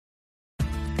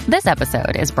This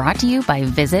episode is brought to you by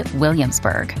Visit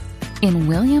Williamsburg. In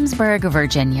Williamsburg,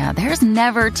 Virginia, there's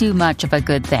never too much of a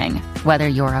good thing. Whether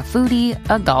you're a foodie,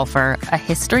 a golfer, a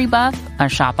history buff, a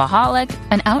shopaholic,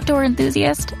 an outdoor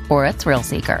enthusiast, or a thrill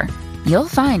seeker, you'll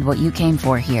find what you came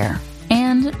for here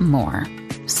and more.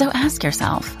 So ask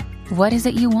yourself, what is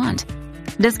it you want?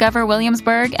 Discover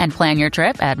Williamsburg and plan your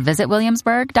trip at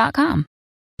visitwilliamsburg.com.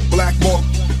 Blackmore.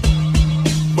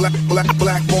 Blackmore.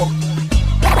 Blackmore.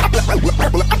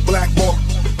 Blackmore.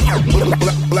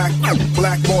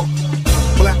 Blackmore.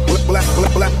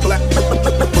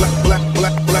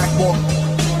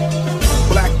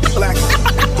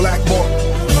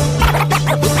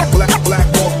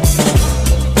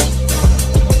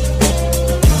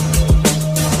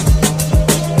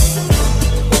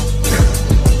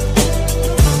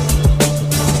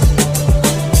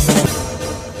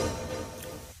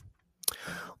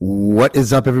 What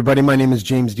is up, everybody? My name is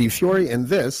James D. Fiore, and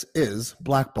this is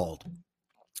Blackballed.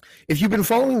 If you've been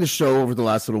following the show over the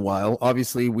last little while,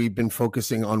 obviously we've been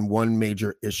focusing on one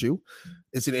major issue.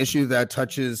 It's an issue that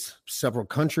touches several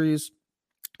countries.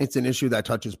 It's an issue that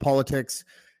touches politics.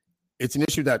 It's an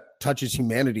issue that touches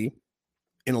humanity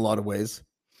in a lot of ways.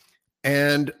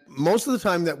 And most of the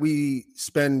time that we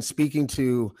spend speaking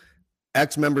to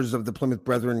ex-members of the Plymouth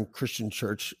Brethren Christian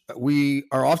Church, we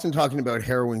are often talking about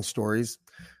harrowing stories,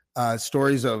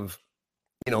 stories of,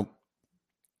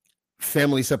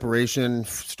 family separation,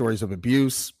 stories of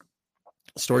abuse,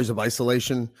 stories of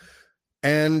isolation.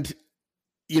 And,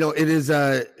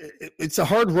 it's a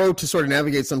hard road to sort of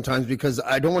navigate sometimes, because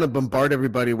I don't want to bombard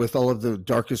everybody with all of the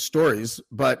darkest stories,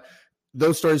 but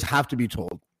those stories have to be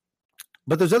told.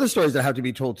 But there's other stories that have to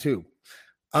be told too.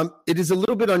 It is a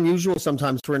little bit unusual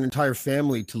sometimes for an entire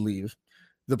family to leave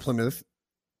the Plymouth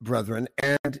Brethren.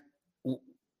 And,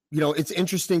 it's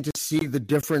interesting to see the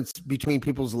difference between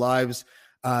people's lives.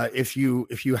 If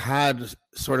you had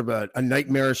sort of a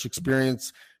nightmarish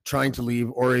experience trying to leave,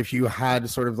 or if you had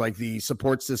sort of like the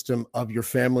support system of your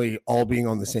family all being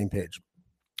on the same page.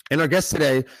 And our guest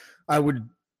today, I would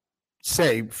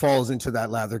say, falls into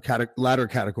that latter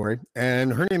category.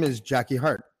 And her name is Jacky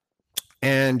Hart.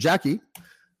 And Jacky,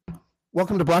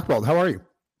 welcome to Blackballed. How are you?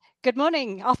 Good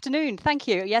morning, afternoon. Thank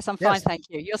you. Yes, I'm fine. Thank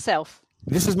you. Yourself?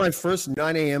 This is my first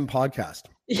 9 a.m. podcast.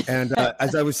 And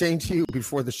as I was saying to you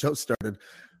before the show started,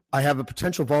 I have a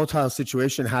potential volatile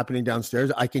situation happening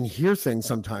downstairs. I can hear things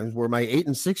sometimes where my 8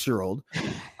 and 6-year-old,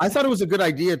 I thought it was a good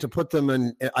idea to put them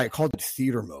in, I called it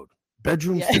theater mode,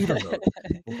 bedroom theater mode.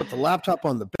 We'll put the laptop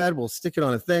on the bed. We'll stick it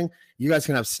on a thing. You guys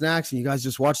can have snacks and you guys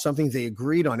just watch something. They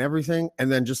agreed on everything.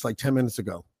 And then just like 10 minutes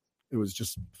ago, it was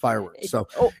just fireworks. So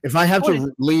if I have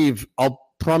to leave, I'll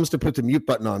promise to put the mute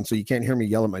button on so you can't hear me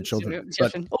yell at my children.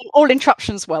 But, all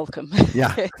interruptions welcome.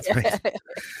 Yeah. That's right.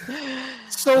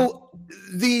 So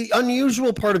the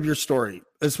unusual part of your story,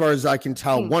 as far as I can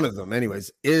tell, one of them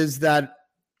anyways, is that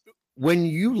when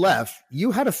you left,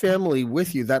 you had a family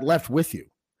with you that left with you.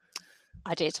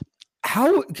 I did.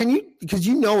 How can you, because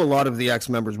a lot of the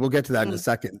ex-members, we'll get to that in a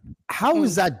second. How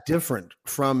is that different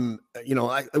from,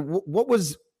 what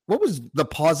was the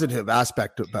positive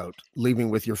aspect about leaving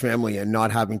with your family and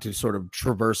not having to sort of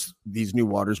traverse these new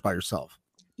waters by yourself?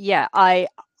 Yeah, I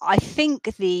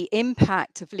think the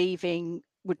impact of leaving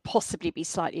would possibly be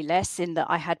slightly less, in that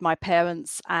I had my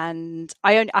parents and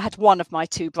I had one of my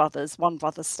two brothers. One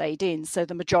brother stayed in, so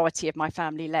the majority of my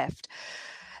family left.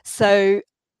 So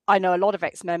I know a lot of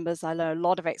ex-members. I know a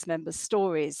lot of ex-members'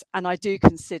 stories, and I do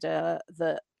consider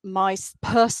that my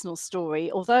personal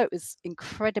story, although it was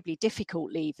incredibly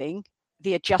difficult leaving,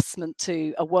 the adjustment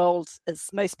to a world, as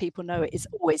most people know, it is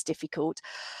always difficult.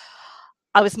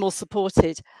 I was more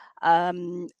supported. I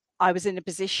was in a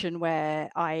position where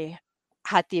I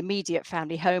had the immediate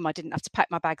family home. I didn't have to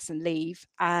pack my bags and leave.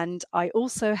 And I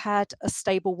also had a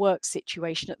stable work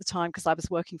situation at the time, because I was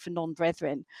working for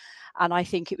non-brethren. And I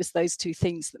think it was those two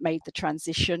things that made the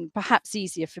transition perhaps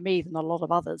easier for me than a lot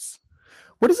of others.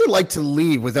 What is it like to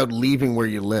leave without leaving where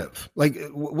you live? Like,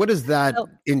 what does that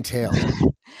entail?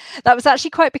 That was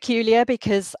actually quite peculiar,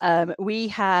 because we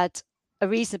had a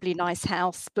reasonably nice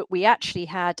house, but we actually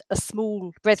had a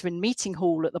small brethren meeting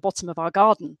hall at the bottom of our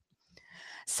garden.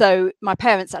 So my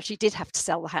parents actually did have to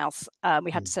sell the house.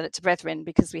 We had to sell it to brethren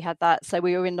because we had that. So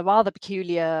we were in a rather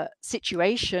peculiar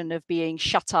situation of being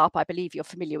shut up. I believe you're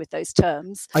familiar with those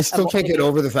terms. I still can't get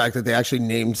over the fact that they actually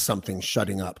named something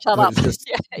shutting up. Shut up.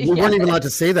 We weren't even allowed to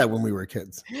say that when we were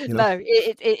kids. No,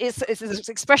 it's an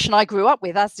expression I grew up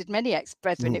with, as did many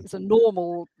ex-brethren. It was a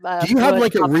normal Do you have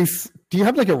like a Do you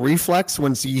have like a reflex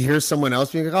when you hear someone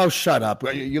else being like, "Oh, shut up"?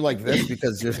 You like this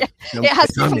because you're, It has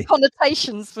different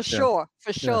connotations for Yeah. sure,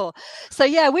 for sure. So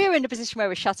yeah, we were in a position where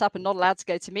we're shut up and not allowed to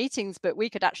go to meetings, but we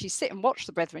could actually sit and watch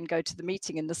the brethren go to the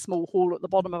meeting in the small hall at the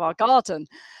bottom of our garden,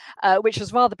 which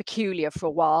was rather peculiar for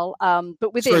a while.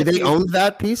 But within Sorry, they owned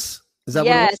that piece? Is that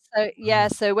yeah, what it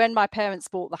was? so when my parents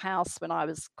bought the house when I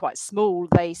was quite small,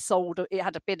 they sold it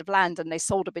had a bit of land, and they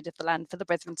sold a bit of the land for the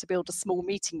brethren to build a small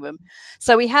meeting room.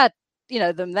 So we had,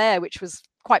 them there, which was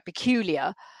quite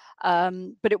peculiar.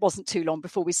 But it wasn't too long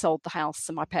before we sold the house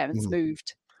and my parents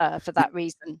moved for that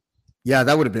reason. Yeah,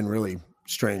 that would have been really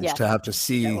strange Yeah, to have to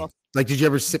see. Like, did you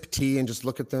ever sip tea and just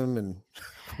look at them and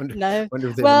wonder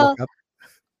if they would look up?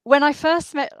 When I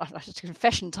first met, it's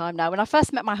confession time now. When I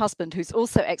first met my husband, who's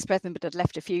also ex-brethren but had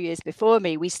left a few years before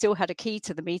me, we still had a key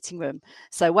to the meeting room.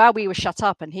 So while we were shut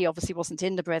up and he obviously wasn't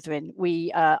in the brethren,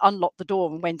 we unlocked the door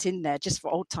and went in there just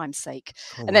for old time's sake,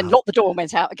 and then locked the door and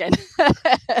went out again.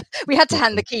 We had to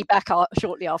hand the key back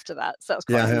shortly after that. So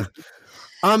that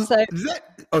was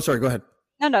quite sorry, go ahead.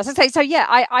 No, as I say, so yeah,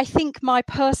 I think my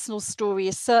personal story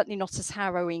is certainly not as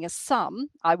harrowing as some.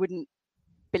 I wouldn't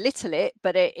belittle it,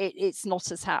 but it's not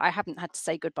as I haven't had to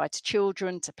say goodbye to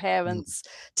children, to parents,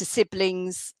 to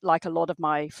siblings, like a lot of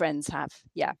my friends have.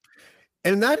 Yeah.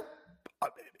 And that,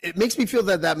 it makes me feel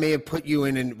that may have put you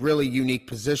in a really unique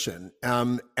position,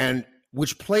 and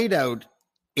which played out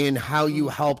in how you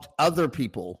helped other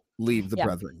people leave the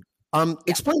brethren.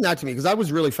 Explain that to me, because I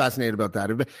was really fascinated about that.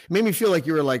 It made me feel like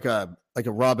you were like a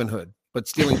Robin Hood, but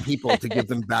stealing people to give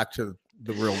them back to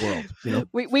the real world.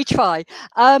 We try.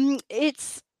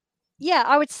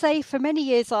 I would say for many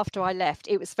years after I left,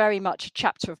 it was very much a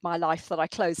chapter of my life that I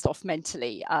closed off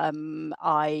mentally.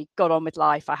 I got on with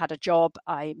life. I had a job.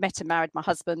 I met and married my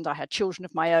husband. I had children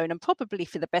of my own, and probably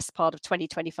for the best part of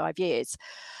 25 years,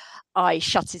 I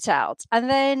shut it out. And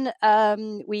then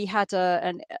we had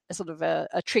a sort of a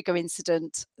trigger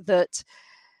incident that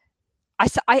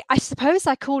I suppose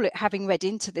I call it, having read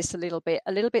into this a little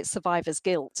bit survivor's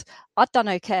guilt. I'd done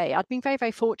okay. I'd been very,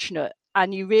 very fortunate.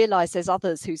 And you realize there's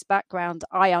others whose background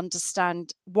I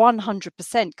understand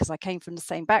 100%, because I came from the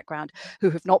same background,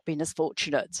 who have not been as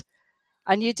fortunate.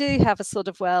 And you do have a sort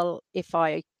of, well, if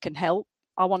I can help,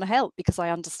 I want to help because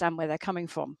I understand where they're coming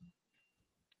from.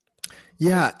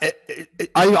 Yeah,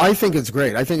 I think it's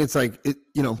great. I think it's like,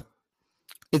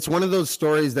 it's one of those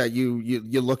stories that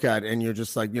you look at and you're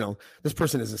just like, this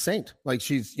person is a saint. Like,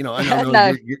 she's, I don't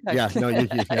know. Your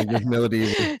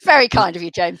humility. Very kind of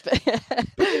you, James. But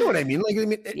you know what I mean?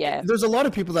 There's a lot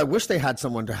of people that wish they had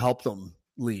someone to help them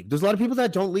leave. There's a lot of people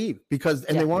that don't leave because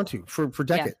they want to for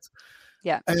decades.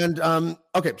 Yeah. And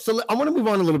okay, so I want to move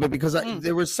on a little bit because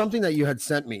there was something that you had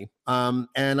sent me, and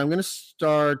I'm going to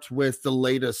start with the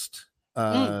latest.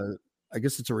 I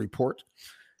guess it's a report.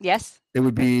 Yes. It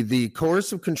would be the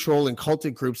coercive control in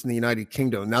cultic groups in the United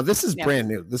Kingdom. Now, this is brand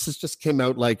new. This has just came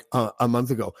out like a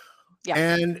month ago. Yeah.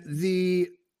 And the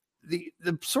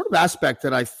sort of aspect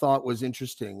that I thought was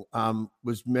interesting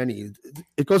was many.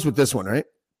 It goes with this one, right?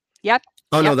 Yep.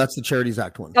 Oh, no, that's the Charities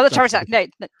Act one. Oh, the Charities Act. No,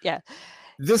 yeah.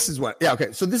 This is what,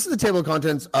 okay. So this is the table of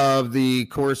contents of the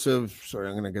coercive, sorry,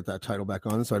 I'm going to get that title back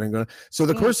on. So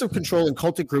the coercive control in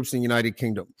cultic groups in the United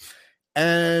Kingdom.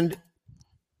 And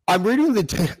I'm reading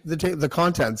the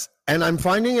contents, and I'm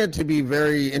finding it to be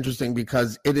very interesting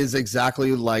because it is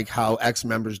exactly like how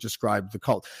ex-members described the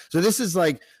cult. So this is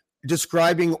like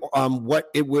describing what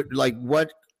it would like,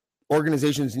 what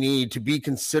organizations need to be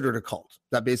considered a cult. Is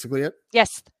that basically it?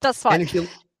 Yes, that's fine.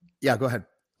 Yeah, go ahead.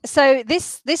 So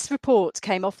this report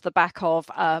came off the back of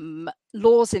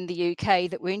laws in the UK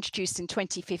that were introduced in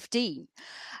 2015.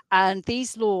 And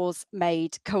these laws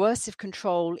made coercive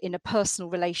control in a personal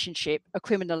relationship a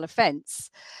criminal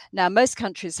offence. Now, most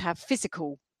countries have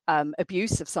physical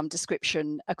abuse of some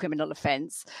description a criminal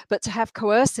offence, but to have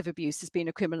coercive abuse as being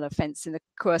a criminal offence in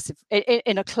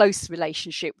a close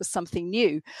relationship was something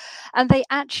new. And they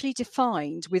actually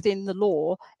defined within the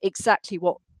law exactly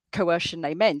what coercion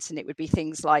they meant, and it would be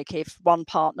things like if one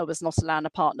partner was not allowing a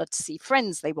partner to see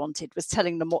friends they wanted, was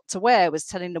telling them what to wear, was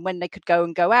telling them when they could go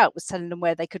and go out, was telling them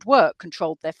where they could work,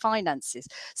 controlled their finances.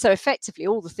 So effectively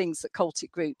all the things that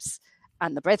cultic groups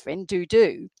and the brethren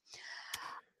do.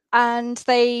 And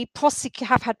they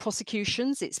have had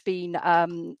prosecutions. It's been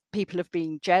people have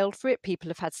been jailed for it. People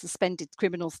have had suspended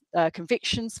criminal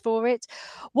convictions for it.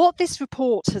 What this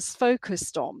report has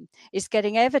focused on is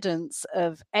getting evidence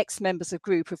of ex-members of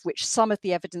group, of which some of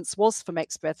the evidence was from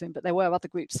ex-brethren, but there were other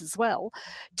groups as well,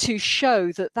 to show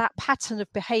that pattern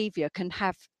of behaviour can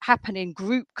happen in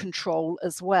group control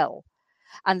as well.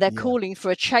 And they're calling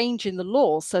for a change in the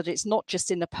law so that it's not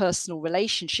just in a personal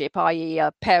relationship, i.e.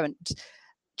 a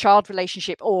parent-child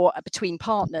relationship or between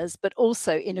partners, but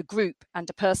also in a group and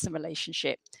a person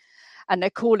relationship. And they're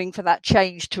calling for that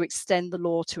change to extend the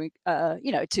law to,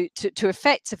 to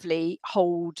effectively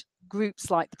hold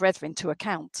groups like the Brethren to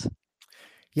account.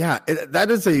 Yeah, that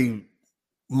is a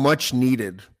much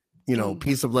needed,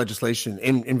 piece of legislation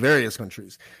in various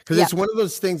countries, because it's one of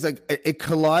those things like it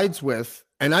collides with,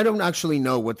 and I don't actually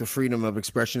know what the freedom of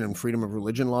expression and freedom of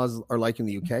religion laws are like in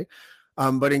the UK.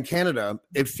 But in Canada,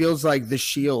 it feels like the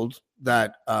shield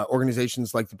that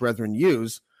organizations like the Brethren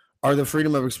use are the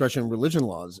freedom of expression and religion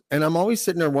laws. And I'm always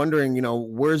sitting there wondering,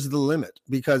 where's the limit?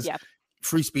 Because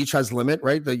free speech has limit,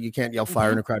 right? That you can't yell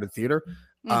fire in a crowded theater.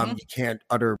 You can't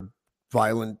utter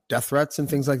violent death threats and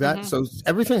things like that. So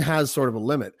everything has sort of a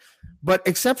limit. But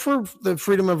except for the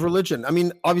freedom of religion, I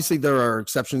mean, obviously there are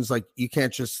exceptions, like you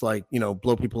can't just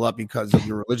blow people up because of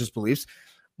your religious beliefs.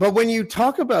 But when you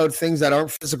talk about things that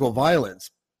aren't physical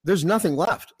violence, there's nothing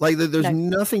left. Like there's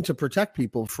nothing to protect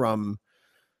people from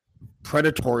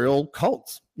predatorial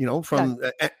cults,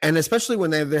 and especially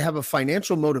when they have a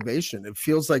financial motivation. It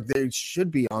feels like they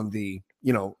should be on the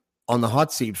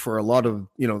hot seat for a lot of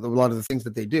the things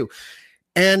that they do.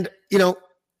 And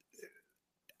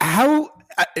how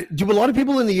do a lot of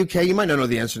people in the UK, you might not know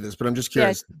the answer to this, but I'm just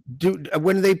curious,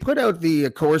 when they put out the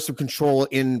coercive control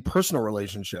in personal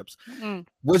relationships,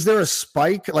 was there a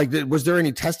spike? Like, was there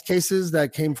any test cases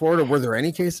that came forward, or were there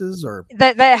any cases? Or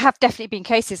there have definitely been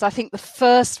cases. I think the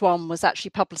first one was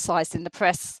actually publicized in the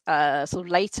press sort of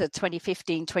later,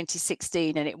 2015,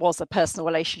 2016, and it was a personal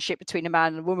relationship between a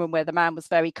man and a woman where the man was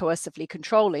very coercively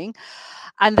controlling.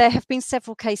 And there have been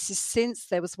several cases since.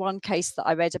 There was one case that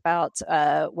I read about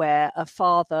where a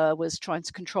father was trying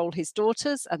to control his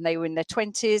daughters, and they were in their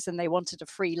 20s and they wanted a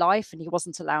free life, and he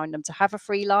wasn't allowing them to have a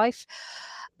free life.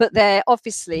 But there,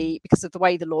 obviously, because of the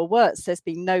way the law works, there's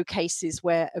been no cases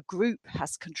where a group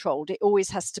has controlled. It always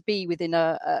has to be within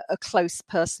a close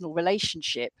personal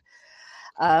relationship.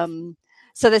 So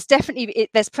there's definitely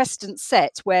there's precedent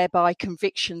set whereby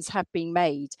convictions have been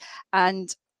made.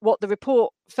 And what the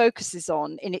report focuses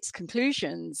on in its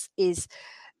conclusions is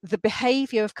the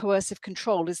behavior of coercive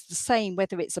control is the same,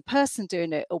 whether it's a person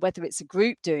doing it or whether it's a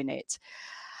group doing it.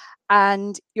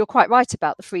 And you're quite right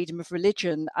about the freedom of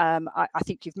religion. I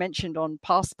think you've mentioned on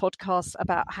past podcasts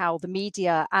about how the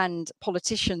media and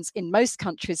politicians in most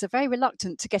countries are very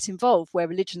reluctant to get involved where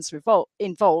religion's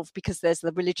involved, because there's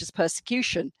the religious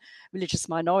persecution, religious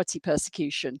minority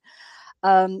persecution.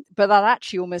 But that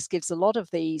actually almost gives a lot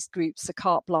of these groups a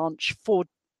carte blanche for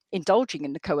indulging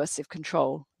in the coercive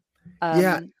control.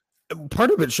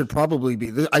 Part of it should probably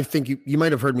be, I think you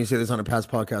might have heard me say this on a past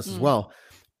podcast as well.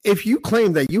 If you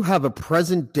claim that you have a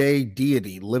present day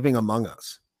deity living among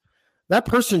us, that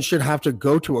person should have to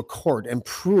go to a court and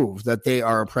prove that they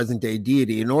are a present day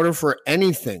deity in order for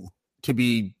anything to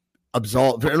be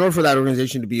absolved, in order for that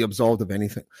organization to be absolved of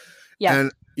anything.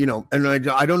 And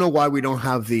I don't know why we don't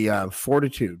have the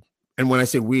fortitude. And when I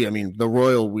say we, I mean the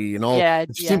royal we, and all.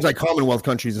 It seems like Commonwealth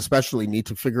countries especially need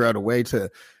to figure out a way to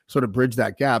sort of bridge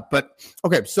that gap. But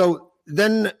okay, so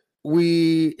then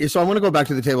so I want to go back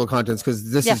to the table of contents,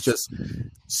 because this is just,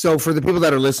 so for the people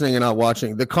that are listening and not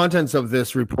watching, the contents of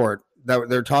this report that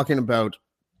they're talking about,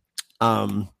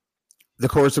 the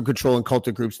coercive control and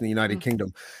cultic groups in the United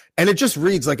Kingdom. And it just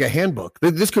reads like a handbook.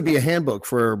 This could be a handbook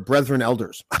for Brethren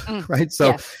elders, right?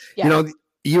 So,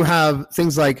 you have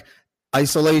things like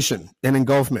isolation and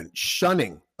engulfment,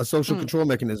 shunning, a social control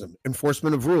mechanism,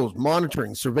 enforcement of rules,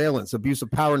 monitoring, surveillance, abuse of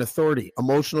power and authority,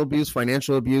 emotional abuse,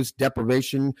 financial abuse,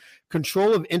 deprivation,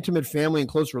 control of intimate family and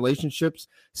close relationships,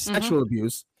 sexual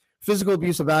abuse, physical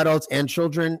abuse of adults and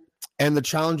children, and the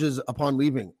challenges upon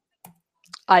leaving.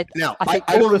 I think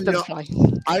all of them apply.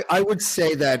 I would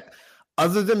say that,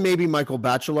 other than maybe Michael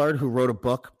Bachelard, who wrote a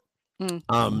book, who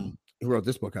wrote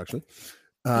this book actually,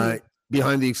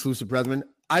 Behind the Exclusive Brethren,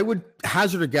 I would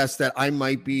hazard a guess that I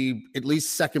might be at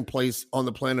least second place on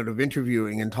the planet of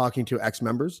interviewing and talking to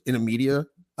ex-members in a media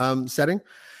setting.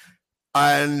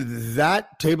 And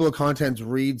that table of contents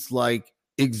reads like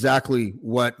exactly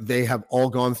what they have all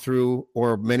gone through,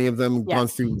 or many of them gone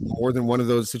through more than one of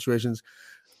those situations.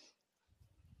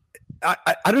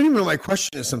 I don't even know what my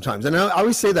question is sometimes. And I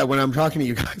always say that when I'm talking to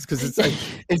you guys, because it's like,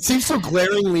 it seems so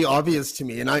glaringly obvious to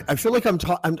me. And I feel like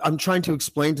I'm trying to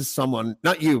explain to someone,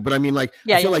 not you, but I mean, like,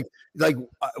 I feel like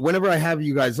whenever I have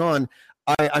you guys on,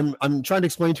 I'm trying to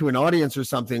explain to an audience or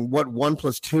something what 1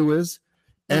 + 2 is.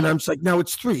 And I'm just like, no,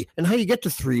 it's 3. And how you get to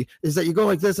 3 is that you go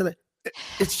like this, and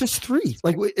it's just 3.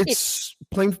 Like, it's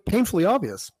painfully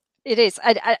obvious. It is.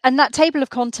 And that table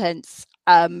of contents,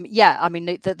 I mean,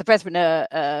 the brethren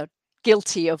are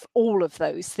guilty of all of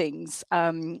those things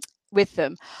with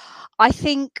them. I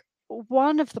think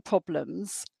one of the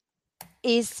problems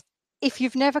is if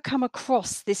you've never come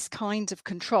across this kind of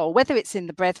control, whether it's in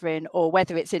the brethren or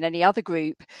whether it's in any other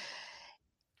group,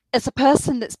 as a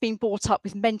person that's been brought up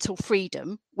with mental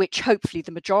freedom, which hopefully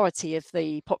the majority of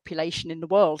the population in the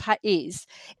world is,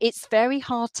 it's very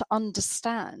hard to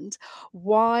understand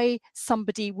why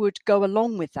somebody would go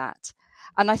along with that.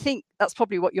 And I think that's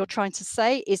probably what you're trying to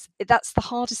say, is that's the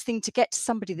hardest thing to get to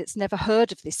somebody that's never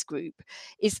heard of this group,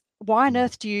 is why on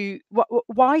earth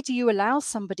why do you allow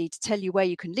somebody to tell you where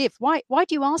you can live? Why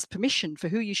do you ask permission for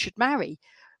who you should marry?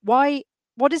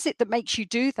 What is it that makes you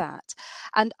do that?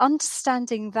 And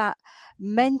understanding that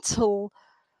mental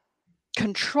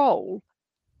control,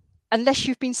 unless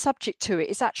you've been subject to it,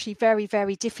 is actually very,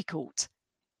 very difficult.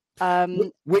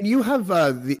 When you have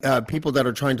the people that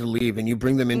are trying to leave and you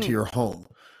bring them into your home,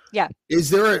 do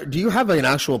you have an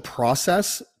actual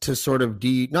process to sort of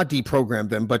not deprogram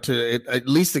them, but to at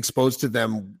least expose to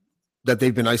them that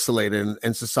they've been isolated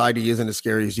and society isn't as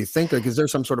scary as you think? Like, is there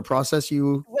some sort of process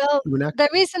you enact? There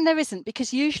is and there isn't,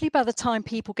 because usually by the time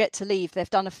people get to leave, they've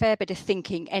done a fair bit of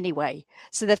thinking anyway.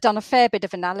 So they've done a fair bit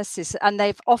of analysis, and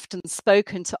they've often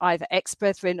spoken to either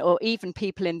ex-brethren or even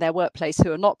people in their workplace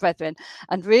who are not brethren,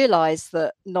 and realised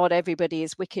that not everybody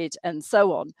is wicked and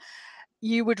so on.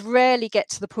 You would rarely get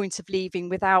to the point of leaving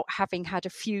without having had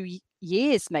a few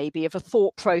years maybe of a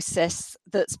thought process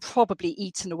that's probably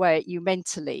eaten away at you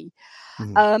mentally.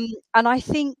 And I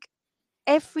think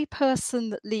every person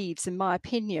that leaves, in my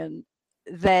opinion,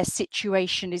 their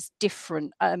situation is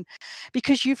different,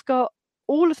 because you've got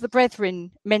all of the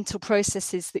brethren mental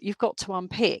processes that you've got to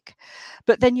unpick,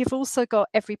 but then you've also got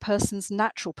every person's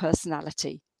natural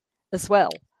personality as well.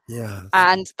 Yeah.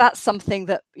 And that's something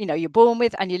that, you're born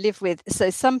with and you live with. So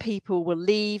some people will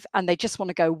leave and they just want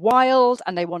to go wild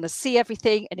and they want to see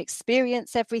everything and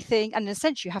experience everything. And in a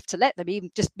sense, you have to let them even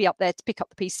just be up there to pick up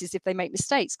the pieces if they make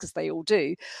mistakes, because they all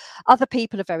do. Other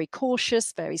people are very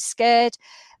cautious, very scared.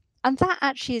 And that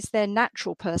actually is their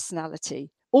natural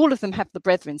personality. All of them have the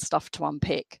brethren stuff to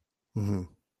unpick. Mm-hmm.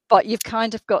 But you've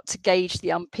kind of got to gauge the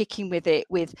unpicking with it,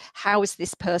 with how is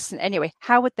this person anyway?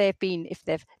 How would they have been if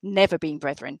they've never been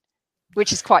brethren,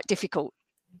 which is quite difficult.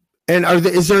 And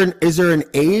is there an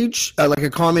age, like a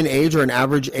common age or an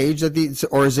average age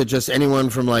or is it just anyone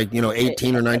from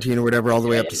 18 or 19 or whatever all the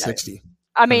way up to 60?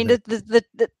 I mean,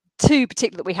 the two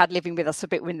particular that we had living with us a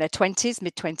bit in their 20s,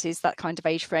 mid-20s, that kind of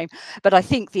age frame. But I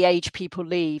think the age people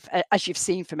leave, as you've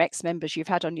seen from ex-members you've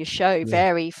had on your show,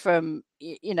 vary from,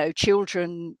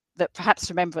 children that perhaps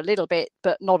remember a little bit,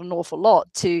 but not an awful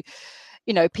lot, to,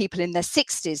 people in their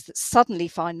 60s that suddenly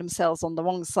find themselves on the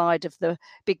wrong side of the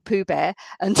big Pooh Bear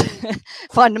and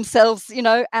find themselves,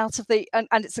 out of the, and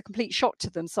it's a complete shock to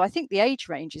them. So I think the age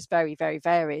range is very, very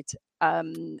varied.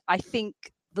 I think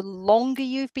the longer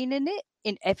you've been in it,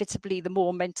 inevitably the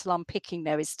more mental unpicking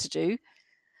there is to do.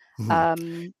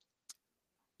 Mm-hmm.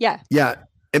 Yeah.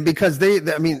 And because they're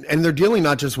dealing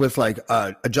not just with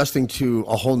adjusting to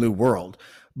a whole new world,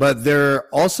 but they're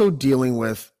also dealing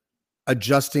with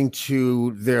adjusting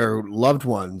to their loved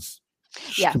ones,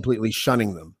 completely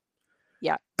shunning them.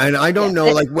 Yeah. And I don't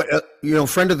know,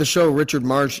 friend of the show, Richard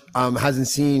Marsh, hasn't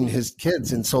seen his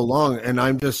kids in so long. And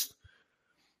I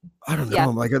don't know.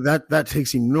 I'm like, that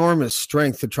takes enormous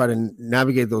strength to try to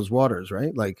navigate those waters,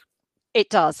 right? It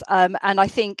does. And I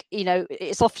think,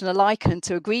 it's often a liken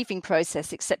to a grieving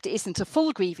process, except it isn't a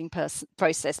full grieving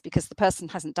process because the person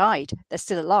hasn't died. They're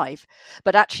still alive.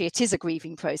 But actually, it is a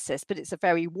grieving process, but it's a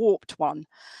very warped one.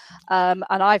 And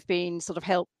I've been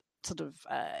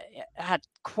had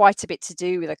quite a bit to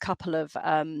do with a couple of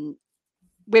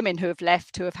women who have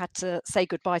left, who have had to say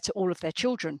goodbye to all of their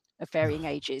children of varying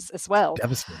ages as well.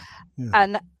 Devastating. Yeah.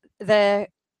 And they're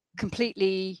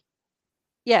completely,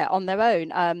 on their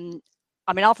own.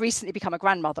 I've recently become a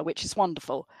grandmother, which is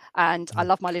wonderful. And I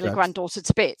love my little granddaughter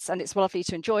to bits, and it's lovely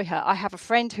to enjoy her. I have a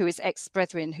friend who is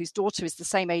ex-brethren, whose daughter is the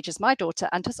same age as my daughter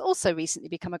and has also recently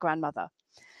become a grandmother.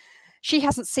 She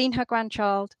hasn't seen her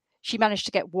grandchild. She managed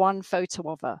to get one photo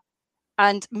of her.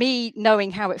 And me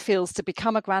knowing how it feels to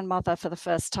become a grandmother for the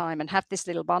first time and have this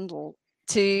little bundle,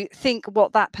 to think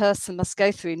what that person must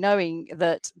go through, knowing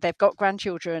that they've got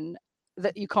grandchildren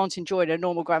that you can't enjoy in a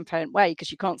normal grandparent way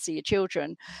because you can't see your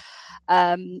children.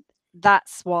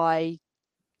 That's why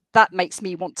that makes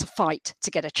me want to fight to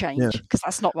get a change, because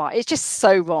that's not right. It's just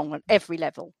so wrong on every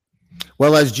level.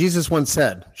 Well, as Jesus once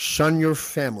said, shun your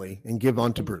family and give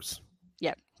on to Bruce.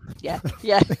 Yeah.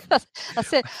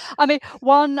 That's it. I mean,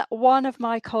 one of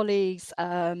my colleagues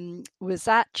was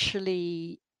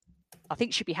actually I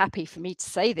think she'd be happy for me to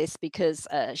say this because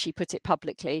she put it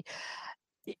publicly.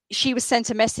 She was sent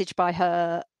a message by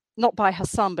her, not by her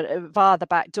son, but via the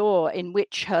back door, in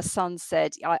which her son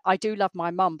said, I do love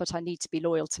my mum, but I need to be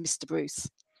loyal to Mr. Bruce.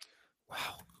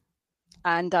 Wow.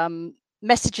 And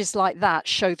messages like that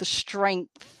show the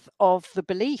strength of the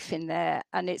belief in there.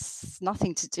 And it's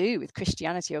nothing to do with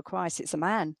Christianity or Christ. It's a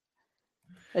man.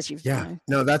 As you know.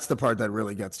 No, that's the part that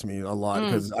really gets to me a lot,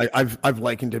 because I've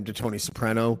likened him to Tony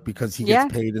Soprano because he Yeah.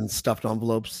 gets paid in stuffed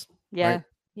envelopes. Yeah. Right?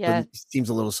 Yeah. Seems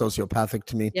a little sociopathic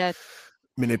to me. Yeah.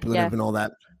 Manipulative and all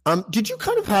that. Did you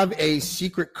kind of have a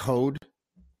secret code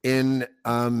in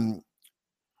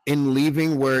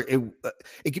leaving where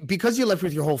it because you left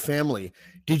with your whole family?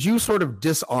 Did you sort of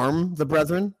disarm the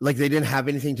brethren, like they didn't have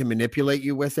anything to manipulate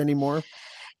you with anymore?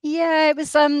 Yeah, it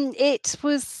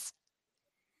was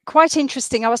quite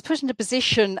interesting. I was put in a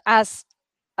position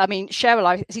Cheryl,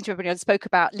 I seem to everybody spoke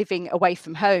about living away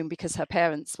from home because her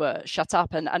parents were shut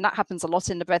up, and that happens a lot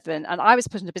in the brethren. And I was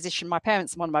put in a position, my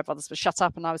parents and one of my brothers were shut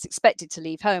up, and I was expected to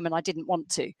leave home, and I didn't want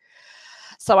to.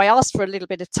 So I asked for a little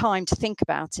bit of time to think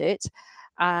about it.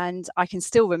 And I can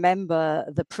still remember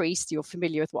the priest. You're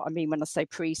familiar with what I mean when I say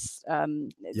priest.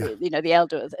 The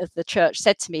elder of the church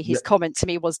said to me, his comment to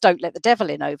me was, "Don't let the devil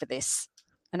in over this,"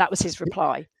 and that was his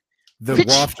reply. The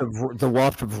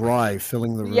waft of rye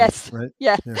filling the room. Yes, right?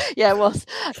 Yeah, it was.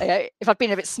 If I'd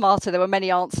been a bit smarter, there were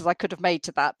many answers I could have made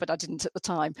to that, but I didn't at the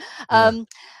time. And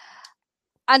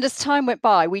as time went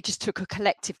by, we just took a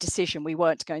collective decision. We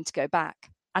weren't going to go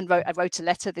back. And I wrote a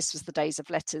letter. This was the days of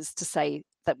letters, to say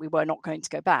that we were not going to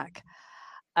go back.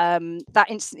 That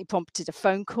instantly prompted a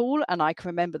phone call, and I can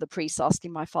remember the priest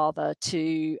asking my father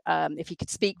to if he could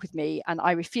speak with me, and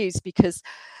I refused because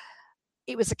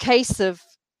it was a case of,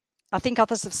 I think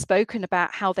others have spoken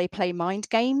about how they play mind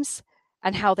games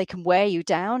and how they can wear you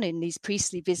down in these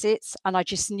priestly visits, and I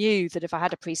just knew that if I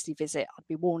had a priestly visit, I'd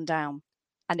be worn down,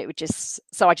 and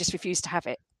so I just refused to have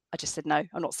it. I just said, no,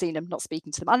 I'm not seeing them, not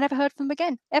speaking to them. I never heard from them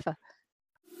again, ever.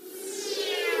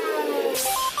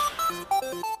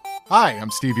 Hi,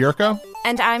 I'm Steve Yerko.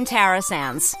 And I'm Tara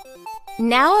Sands.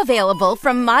 Now available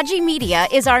from Maji Media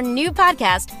is our new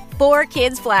podcast,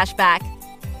 4Kids Flashback.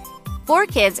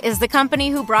 4Kids is the company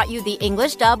who brought you the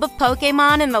English dub of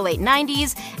Pokemon in the late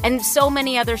 90s and so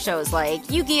many other shows like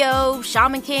Yu-Gi-Oh!,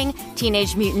 Shaman King,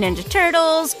 Teenage Mutant Ninja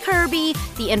Turtles, Kirby,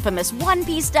 the infamous One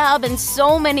Piece dub, and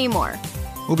so many more.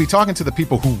 We'll be talking to the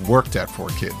people who worked at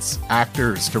 4Kids.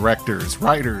 Actors, directors,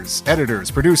 writers,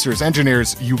 editors, producers,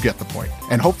 engineers, you get the point.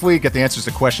 And hopefully get the answers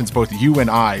to questions both you and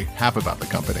I have about the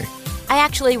company. I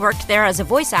actually worked there as a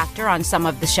voice actor on some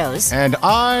of the shows. And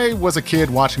I was a kid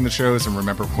watching the shows and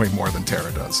remember way more than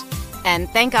Tara does. And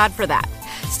thank God for that.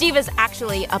 Steve is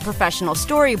actually a professional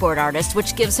storyboard artist,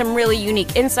 which gives some really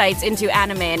unique insights into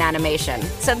anime and animation.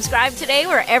 Subscribe today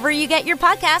wherever you get your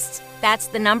podcasts. That's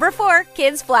the number 4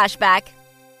 Kids Flashback.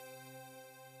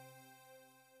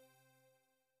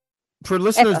 For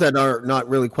listeners that are not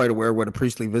really quite aware what a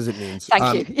priestly visit means,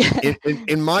 Thank you.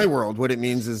 in my world, what it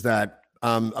means is that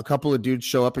a couple of dudes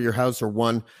show up at your house, or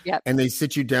one, and they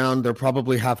sit you down. They're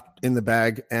probably half in the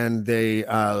bag, and they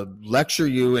lecture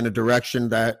you in a direction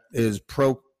that is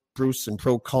pro-Bruce and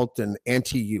pro-cult and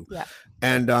anti-you. Yeah.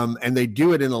 And they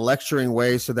do it in a lecturing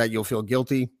way so that you'll feel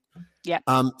guilty. Yeah.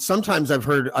 Sometimes I've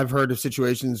heard of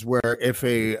situations where if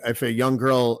a young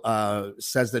girl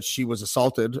says that she was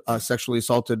assaulted, sexually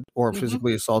assaulted or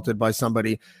physically assaulted by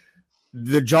somebody,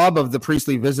 the job of the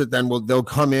priestly visit then they'll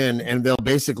come in and they'll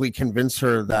basically convince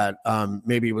her that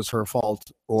maybe it was her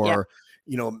fault, or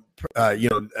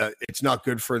it's not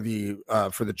good for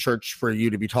the church for you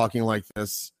to be talking like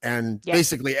this, and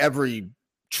basically every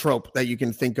trope that you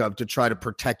can think of to try to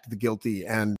protect the guilty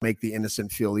and make the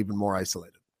innocent feel even more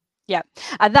isolated. Yeah,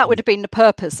 and that would have been the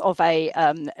purpose of the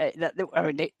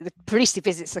priestly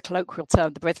visit's a colloquial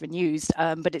term the brethren used,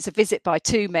 but it's a visit by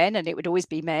 2 men, and it would always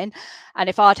be men. And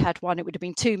if I'd had one, it would have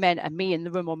been 2 men and me in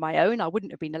the room on my own. I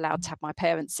wouldn't have been allowed to have my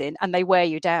parents in, and they wear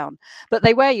you down. But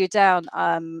they wear you down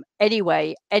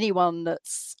anyway. Anyone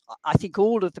I think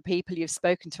all of the people you've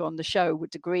spoken to on the show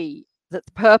would agree that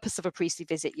the purpose of a priestly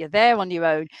visit, you're there on your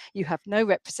own, you have no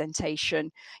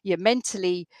representation, you're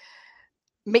mentally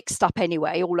mixed up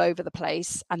anyway, all over the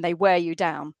place, and they wear you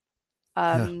down.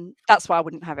 That's why I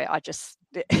wouldn't have it. I just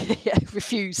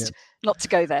refused not to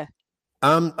go there.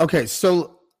 Okay,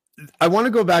 so I want to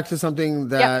go back to something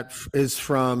that is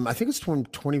from, I think it's from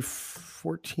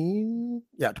 2014.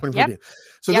 Yeah, 2014.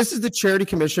 So this is the Charity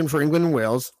Commission for England and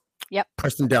Wales. Yep.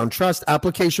 Preston Down Trust,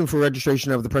 application for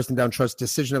registration of the Preston Down Trust,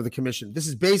 decision of the commission. This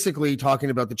is basically talking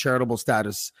about the charitable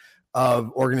status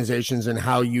of organizations and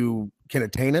how you can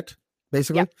attain it.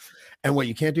 basically, and what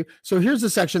you can't do. So here's the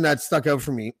section that stuck out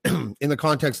for me in the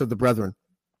context of the Brethren.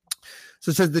 So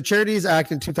it says the Charities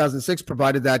Act in 2006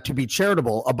 provided that to be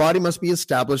charitable, a body must be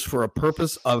established for a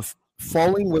purpose of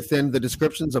falling within the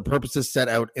descriptions of purposes set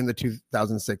out in the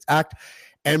 2006 Act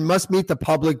and must meet the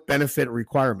public benefit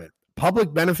requirement.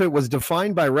 Public benefit was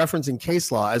defined by reference in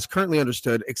case law as currently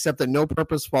understood, except that no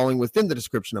purpose falling within the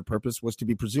description of purpose was to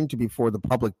be presumed to be for the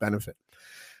public benefit.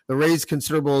 This raised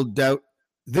considerable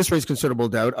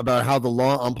doubt about how the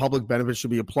law on public benefit should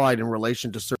be applied in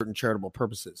relation to certain charitable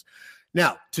purposes.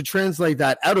 Now, to translate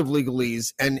that out of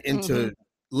legalese and into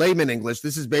layman English,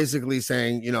 this is basically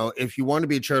saying, if you want to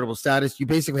be a charitable status, you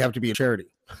basically have to be a charity.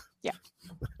 Yeah.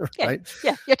 Right?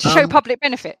 Yeah. You have to show public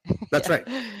benefit. That's right.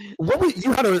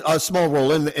 You had a small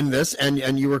role in this,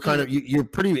 and you were kind of you're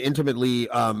pretty intimately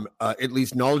at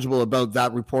least knowledgeable about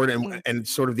that report and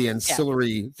sort of the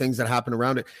ancillary things that happen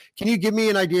around it. Can you give me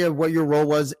an idea of what your role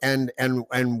was and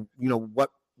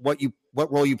what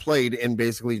role you played in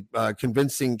basically trying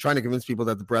to convince people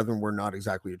that the Brethren were not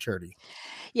exactly a charity?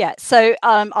 Yeah, so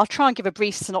I'll try and give a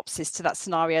brief synopsis to that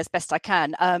scenario as best I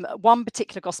can. One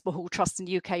particular Gospel Hall Trust in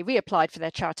the UK reapplied for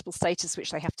their charitable status,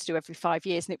 which they have to do every 5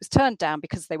 years, and it was turned down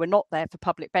because they were not there for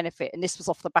public benefit. And this was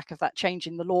off the back of that change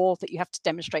in the law that you have to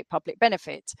demonstrate public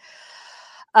benefit.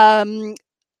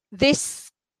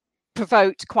 This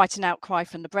provoked quite an outcry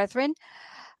from the Brethren.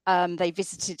 They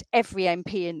visited every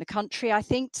MP in the country, I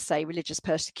think, to say religious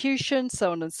persecution,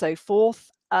 so on and so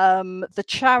forth. The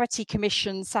Charity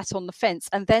Commission sat on the fence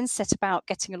and then set about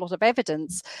getting a lot of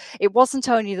evidence. It wasn't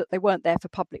only that they weren't there for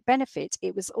public benefit,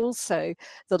 it was also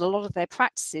that a lot of their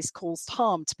practices caused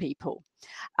harm to people.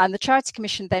 And the Charity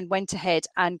Commission then went ahead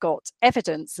and got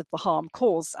evidence of the harm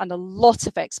caused. And a lot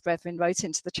of ex-brethren wrote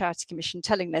into the Charity Commission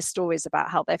telling their stories about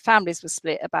how their families were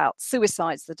split, about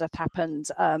suicides that had happened,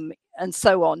 and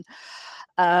so on,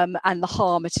 and the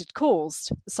harm it had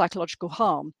caused, the psychological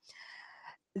harm.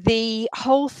 The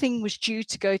whole thing was due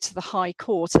to go to the High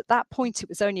Court. At that point, it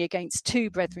was only against two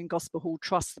Brethren Gospel Hall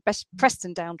Trusts, the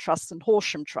Preston Down Trust and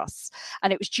Horsham Trusts.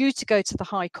 And it was due to go to the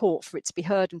High Court for it to be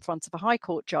heard in front of a High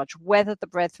Court judge whether the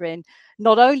Brethren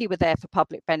not only were there for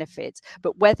public benefit,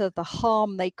 but whether the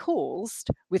harm they caused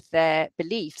with their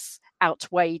beliefs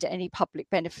outweighed any public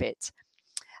benefit.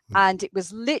 And it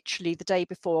was literally the day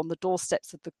before, on the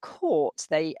doorsteps of the court,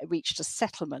 they reached a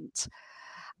settlement.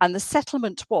 And the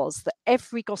settlement was that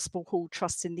every Gospel Hall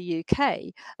Trust in the UK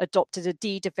adopted a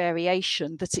deed of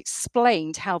variation that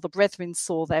explained how the Brethren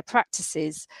saw their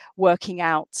practices working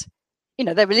out,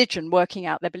 their religion working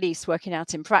out, their beliefs working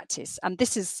out in practice. And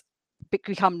this has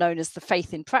become known as the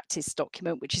Faith in Practice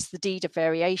document, which is the deed of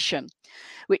variation,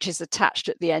 which is attached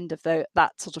at the end of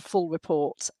that sort of full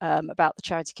report about the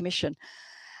Charity Commission.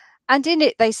 And in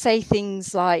it, they say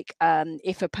things like,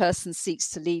 if a person seeks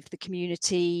to leave the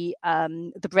community,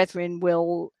 the Brethren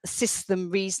will assist them,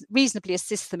 reasonably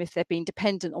assist them if they're being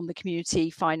dependent on the community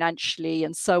financially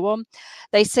and so on.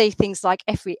 They say things like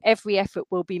every effort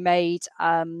will be made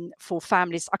for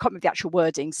families. I can't remember the actual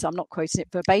wording, so I'm not quoting it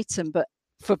verbatim, but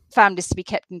for families to be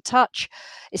kept in touch,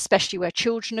 especially where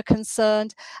children are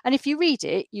concerned. And if you read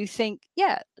it, you think,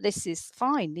 yeah, this is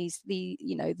fine. This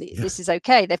is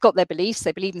okay. They've got their beliefs.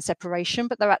 They believe in separation,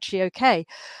 but they're actually okay.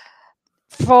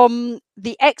 From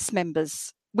the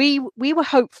ex-members, we were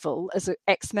hopeful as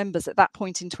ex-members at that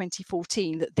point in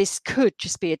 2014 that this could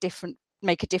just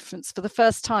make a difference. For the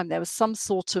first time, there was some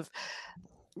sort of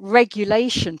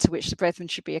regulation to which the Brethren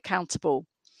should be accountable.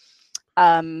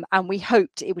 And we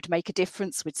hoped it would make a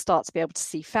difference. We'd start to be able to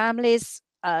see families,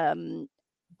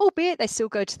 albeit they still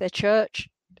go to their church,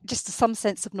 just to some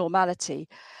sense of normality.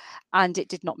 And it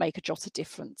did not make a jot of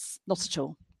difference, not at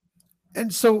all.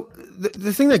 And so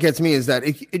the thing that gets me is that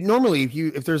normally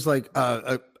if there's like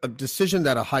a decision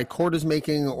that a high court is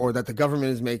making or that the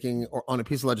government is making or on a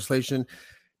piece of legislation,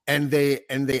 and they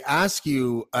ask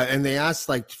you and they ask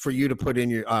like for you to put in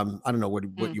your I don't know what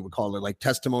you would call it, like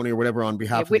testimony or whatever on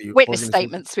behalf of the witness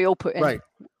statements we all put in. Right.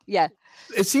 Yeah.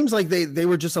 It seems like they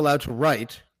were just allowed to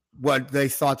write what they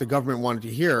thought the government wanted to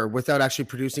hear without actually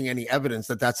producing any evidence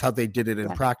that that's how they did it in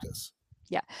practice.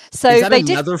 Yeah. So is that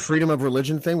another freedom of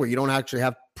religion thing where you don't actually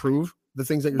have proof the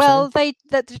things that you're saying?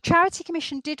 The Charity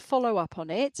Commission did follow up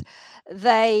on it.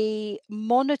 They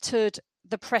monitored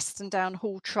the Preston Down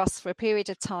Hall Trust for a period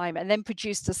of time and then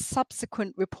produced a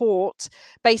subsequent report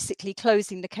basically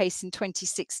closing the case in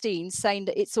 2016 saying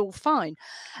that it's all fine.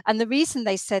 And the reason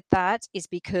they said that is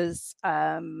because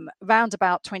around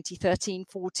about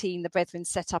 2013-14 the Brethren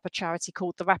set up a charity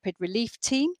called the Rapid Relief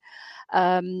Team,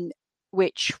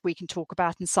 which we can talk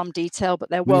about in some detail, but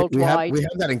they're We worldwide.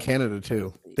 have that in Canada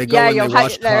too. They go and they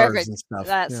wash cars and stuff.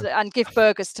 And give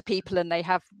burgers to people, and they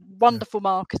have wonderful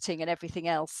marketing and everything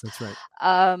else. That's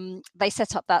right. They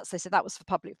set up that, so they said that was for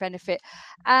public benefit,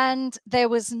 and there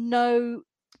was no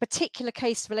particular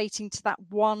case relating to that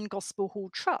one Gospel Hall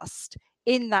trust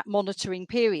in that monitoring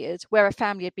period where a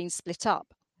family had been split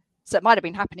up. So it might have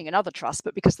been happening in other trusts,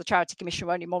 but because the Charity Commission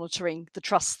were only monitoring the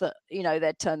trusts that,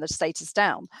 they'd turned the status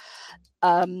down,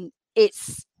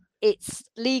 it's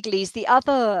legalese. The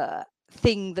other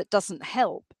thing that doesn't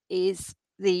help is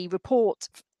the report.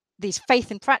 These Faith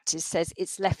and Practice says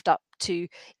it's left up to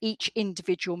each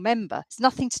individual member. It's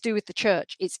nothing to do with the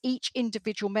church. It's each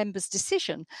individual member's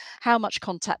decision how much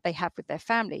contact they have with their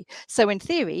family. So in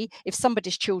theory, if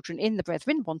somebody's children in the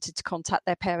Brethren wanted to contact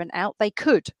their parent out, they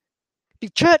could.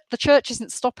 The church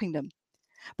isn't stopping them.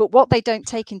 But what they don't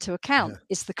take into account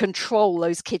is the control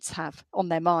those kids have on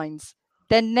their minds.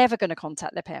 They're never going to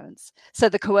contact their parents. So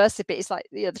the coercive bit is like,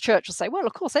 the church will say, well,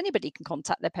 of course, anybody can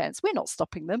contact their parents. We're not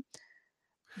stopping them.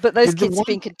 But those kids have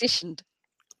been conditioned.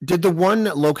 Did the one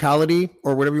locality,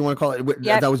 or whatever you want to call it,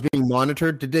 that was being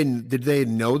monitored, did they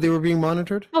know they were being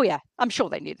monitored? Oh yeah, I'm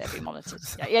sure they knew they were being monitored.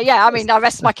 Yeah. I mean, I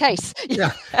rest my case.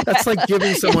 Yeah, that's like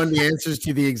giving someone the answers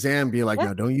to the exam. Be like,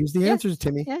 no, don't use the answers,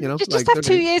 Timmy. Yeah. Just have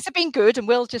 2 years of being good, and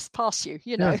we'll just pass you.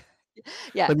 Yeah.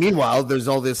 But meanwhile, there's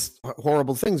all this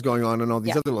horrible things going on in all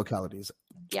these other localities.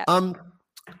 Yeah.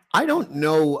 I don't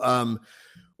know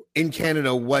in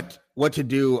Canada what to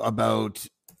do about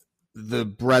the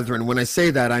Brethren. When I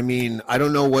say that, I mean, I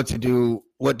don't know what to do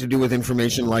with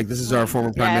information like this is our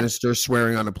former prime minister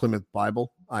swearing on a Plymouth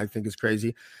Bible. I think is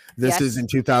crazy. This is in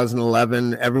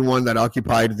 2011. Everyone that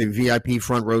occupied the VIP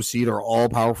front row seat are all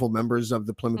powerful members of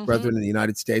the Plymouth Brethren in the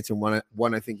United States, and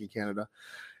one I think in Canada.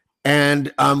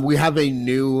 And we have a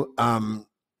new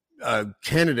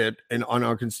candidate in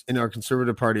our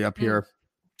Conservative Party up here.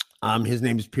 His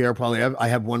name is Pierre Poilievre. I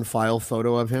have one file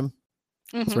photo of him.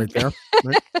 It's right there.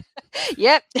 Right?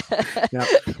 Yep. Yeah.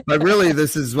 But really,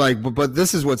 this is but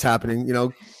this is what's happening.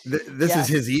 This is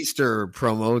his Easter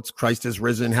promo. It's Christ has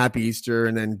risen, happy Easter,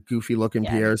 and then goofy looking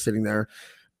Pierre sitting there,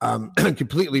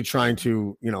 completely trying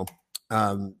to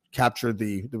capture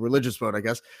the religious vote, I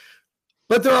guess.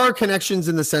 But there are connections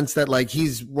in the sense that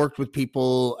he's worked with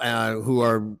people who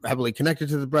are heavily connected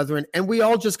to the Brethren, and we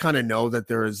all just kind of know that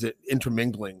there is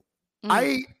intermingling.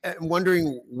 I am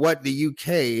wondering what the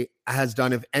UK has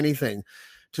done, if anything,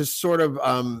 to sort of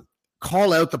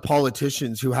call out the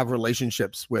politicians who have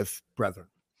relationships with Brethren.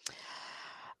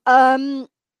 Not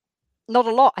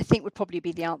a lot, I think, would probably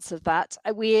be the answer to that.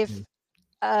 We've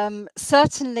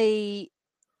certainly,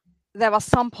 there are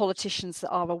some politicians that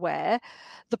are aware.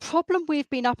 The problem we've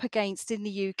been up against in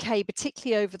the UK,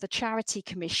 particularly over the Charity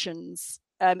Commission's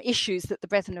issues that the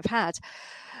Brethren have had,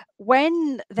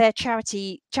 when their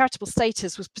charitable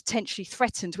status was potentially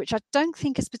threatened, which I don't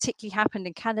think has particularly happened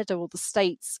in Canada or the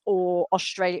States or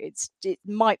Australia. It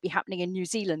might be happening in New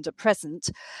Zealand at present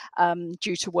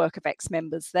due to work of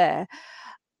ex-members there.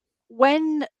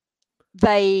 When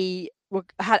they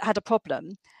had a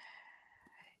problem,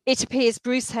 it appears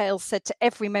Bruce Hale said to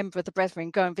every member of the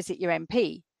Brethren, go and visit your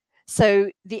MP.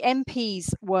 So the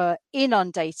MPs were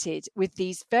inundated with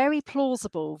these very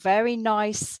plausible, very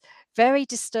nice, very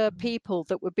disturbed people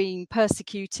that were being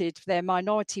persecuted. Their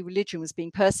minority religion was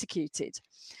being persecuted.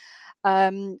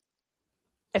 In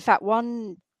fact,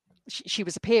 she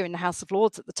was a peer in the House of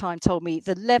Lords at the time, told me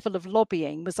the level of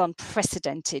lobbying was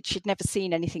unprecedented. She'd never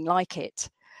seen anything like it.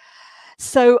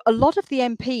 So a lot of the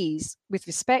MPs, with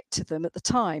respect to them at the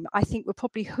time, I think were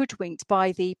probably hoodwinked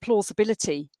by the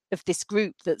plausibility of this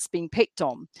group that's being picked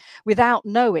on without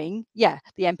knowing, the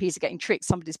MPs are getting tricked.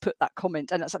 Somebody's put that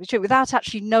comment, and that's actually true, without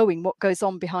actually knowing what goes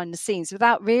on behind the scenes,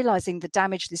 without realizing the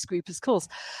damage this group has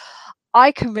caused.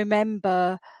 I can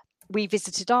remember we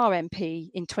visited our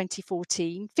MP in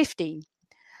 2014-15,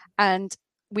 and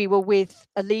we were with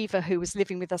a leaver who was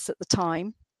living with us at the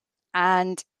time,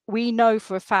 and we know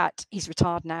for a fact, he's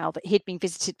retired now, that he'd been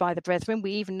visited by the Brethren.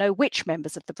 We even know which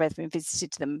members of the Brethren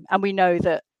visited them, and we know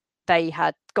that they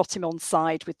had got him on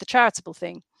side with the charitable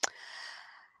thing.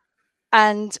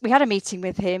 And we had a meeting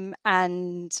with him,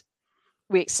 and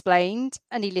we explained,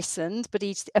 and he listened, but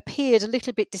he appeared a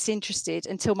little bit disinterested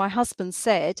until my husband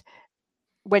said,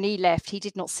 when he left, he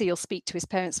did not see or speak to his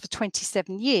parents for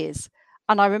 27 years.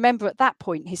 And I remember at that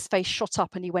point, his face shot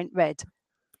up and he went red.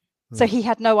 So he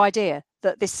had no idea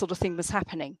that this sort of thing was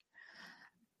happening.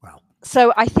 Wow.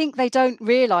 So I think they don't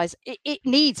realise it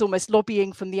needs almost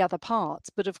lobbying from the other part.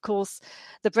 But of course,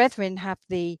 the Brethren have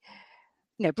the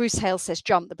Bruce Hales says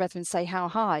jump, the brethren say how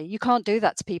high. You can't do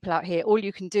that to people out here. All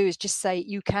you can do is just say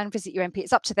you can visit your MP.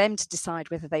 It's up to them to decide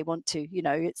whether they want to.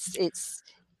 It's.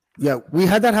 Yeah, we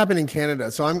had that happen in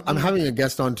Canada. So I'm having a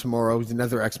guest on tomorrow who's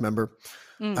another ex-member,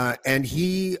 and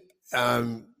he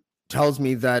tells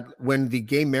me that when the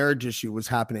gay marriage issue was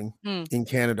happening in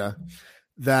Canada,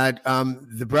 that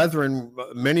the brethren,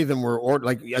 many of them were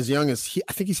like as young as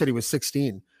I think he said he was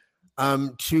 16,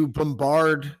 to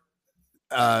bombard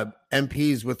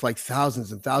MPs with like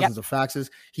thousands and thousands of faxes.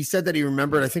 He said that he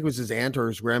remembered, I think it was his aunt or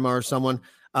his grandma or someone,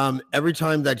 every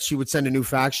time that she would send a new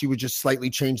fax, she would just slightly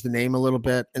change the name a little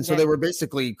bit. And so they were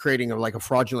basically creating a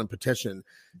fraudulent petition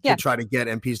to try to get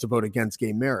MPs to vote against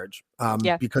gay marriage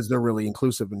because they're really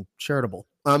inclusive and charitable.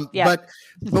 But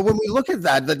when we look at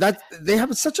that they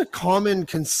have such a common,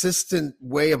 consistent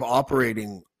way of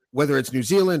operating, whether it's New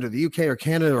Zealand or the UK or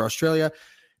Canada or Australia.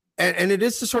 And it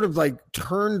is to sort of like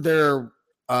turn their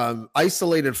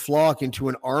isolated flock into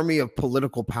an army of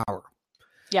political power.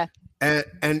 Yeah.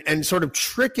 And sort of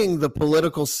tricking the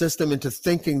political system into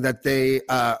thinking that they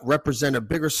represent a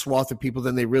bigger swath of people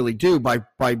than they really do by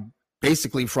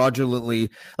basically fraudulently,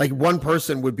 like one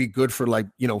person would be good for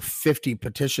 50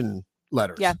 petition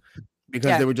letters. Yeah.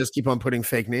 Because they would just keep on putting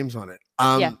fake names on it.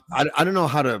 I don't know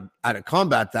how to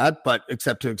combat that, but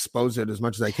except to expose it as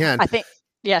much as I can. I think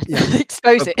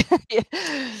expose it.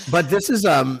 But this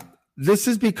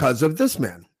is because of this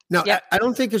man. Now, I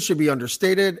don't think it should be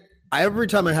understated. Every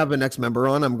time I have an ex-member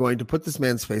on, I'm going to put this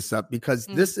man's face up because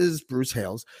this is Bruce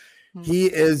Hales. He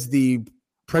is the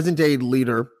present-day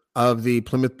leader of the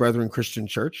Plymouth Brethren Christian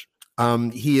Church.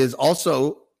 He is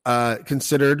also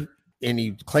considered, and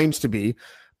he claims to be,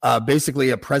 basically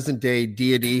a present-day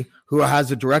deity who has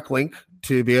a direct link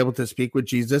to be able to speak with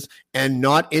Jesus, and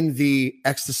not in the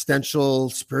existential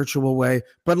spiritual way,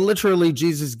 but literally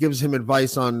Jesus gives him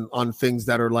advice on things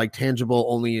that are like tangible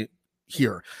only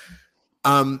here.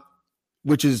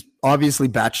 Which is obviously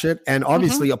batshit and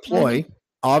obviously a ploy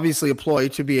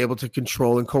to be able to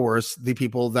control and coerce the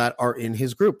people that are in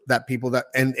his group,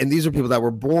 and these are people that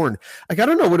were born. Like, I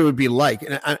don't know what it would be like.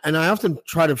 And I often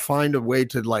try to find a way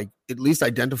to like, at least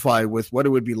identify with what it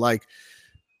would be like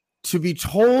to be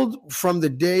told from the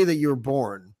day that you're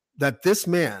born that this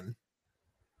man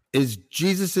is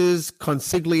Jesus's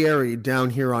consigliere down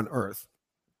here on earth.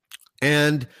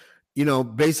 And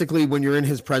basically when you're in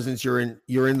his presence, you're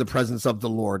in the presence of the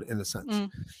Lord in a sense.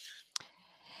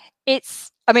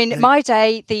 In my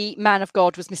day, the man of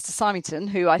God was Mr. Symington,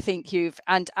 who I think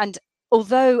and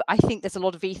although I think there's a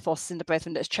lot of ethos in the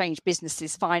Brethren that's changed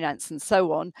businesses, finance and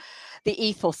so on, the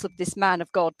ethos of this man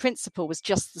of God principle was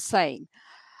just the same.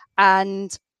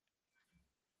 And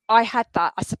I had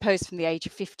that, I suppose, from the age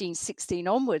of 15, 16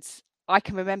 onwards. I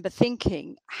can remember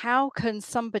thinking, how can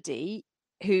somebody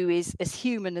who is as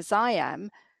human as I am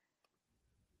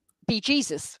be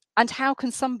Jesus? And how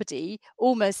can somebody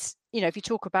almost, if you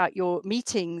talk about your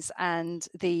meetings and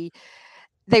they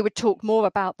would talk more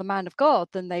about the man of God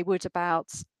than they would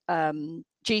about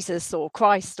Jesus or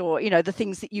Christ or, the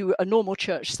things that a normal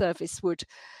church service would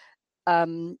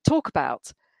talk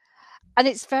about. And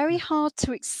it's very hard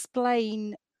to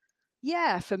explain.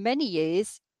 For many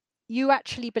years, you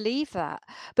actually believe that.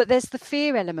 But there's the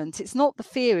fear element. It's not the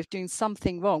fear of doing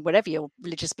something wrong, whatever your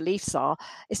religious beliefs are.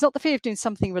 It's not the fear of doing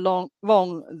something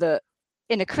wrong that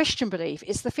in a Christian belief.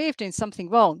 It's the fear of doing something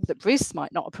wrong that Bruce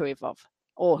might not approve of,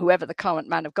 or whoever the current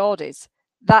man of God is.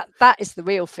 That is the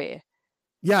real fear.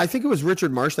 Yeah, I think it was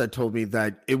Richard Marsh that told me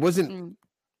that it wasn't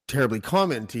terribly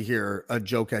common to hear a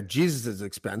joke at Jesus's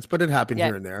expense, but it happened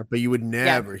here and there. But you would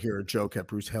never hear a joke at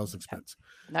Bruce Hale's expense.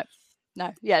 No.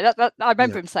 Yeah, I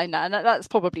remember him saying that, and that's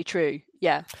probably true.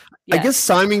 Yeah. I guess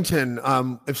Symington,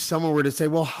 if someone were to say,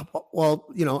 well,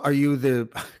 are you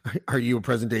a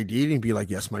present day deity? And be like,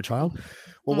 yes, my child.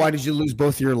 Well, why did you lose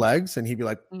both your legs? And he'd be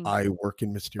like, I work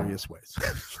in mysterious ways.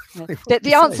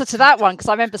 The answer to that one, because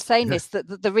I remember saying this, that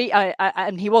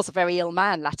and he was a very ill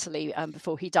man latterly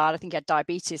before he died. I think he had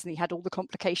diabetes and he had all the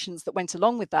complications that went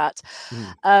along with that.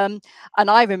 And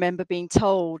I remember being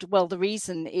told, well, the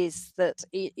reason is that,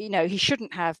 he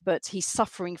shouldn't have, but he's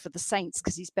suffering for the saints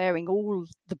because he's bearing all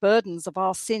the burdens of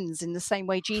our sins in the same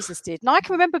way Jesus did. And I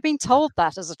can remember being told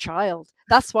that as a child.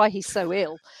 That's why he's so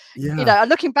ill. And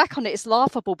looking back on it, it's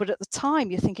laughable, but at the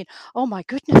time you're thinking, oh my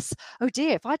goodness, oh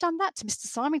dear, if I done that to Mr.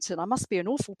 Symington, I must be an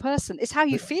awful person. It's how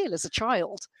you feel as a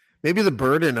child. Maybe the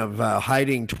burden of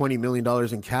hiding $20 million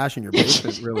in cash in your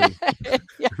basement really,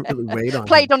 really weighed on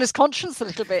Played him. on his conscience a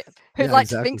little bit. Who'd Yeah, like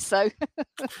exactly. to think so?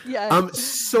 Yeah.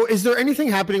 So is there anything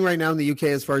happening right now in the UK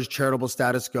as far as charitable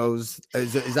status goes?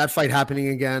 Is that fight happening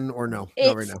again or no?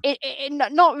 Not right now.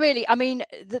 Not really. I mean,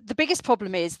 the biggest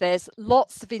problem is there's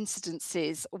lots of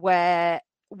incidences where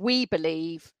we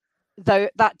believe though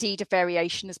that deed of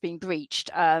variation has been breached.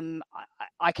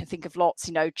 I can think of lots,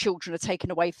 children are taken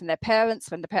away from their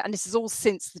parents and this is all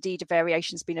since the deed of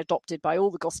variation has been adopted by all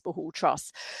the Gospel Hall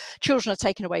trusts. Children are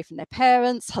taken away from their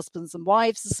parents, husbands and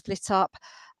wives are split up,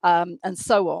 and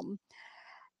so on.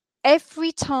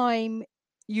 Every time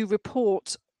you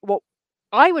report what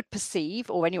I would perceive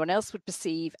or anyone else would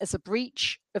perceive as a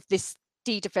breach of this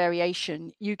deed of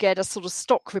variation, you get a sort of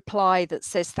stock reply that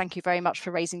says, thank you very much for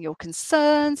raising your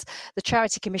concerns. The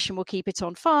Charity Commission will keep it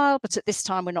on file, but at this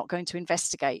time we're not going to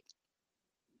investigate.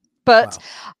 But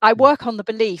wow. I work on the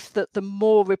belief that the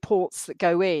more reports that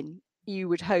go in, you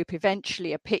would hope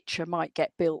eventually a picture might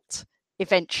get built.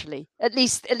 Eventually, at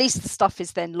least the stuff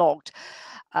is then logged.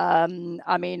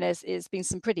 I mean, there's been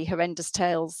some pretty horrendous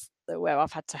tales where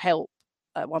I've had to help.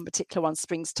 One particular one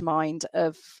springs to mind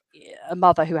of a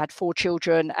mother who had 4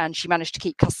 children and she managed to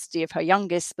keep custody of her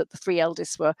youngest, but the 3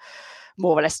 eldest were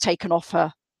more or less taken off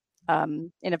her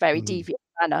in a very deviant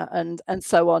manner and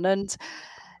so on. And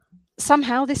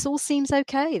somehow this all seems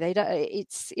okay. They don't.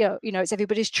 It's it's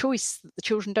everybody's choice that the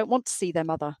children don't want to see their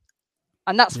mother.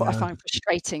 And that's what I find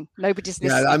frustrating. Nobody's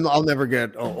listening. Yeah, I'll never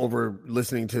get over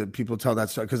listening to people tell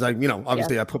that story because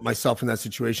obviously I put myself in that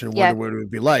situation and wonder what it would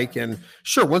be like. And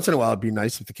sure, once in a while it'd be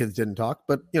nice if the kids didn't talk,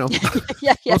 but most of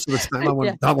the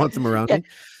time I want them around me.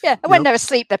 Yeah, and when they're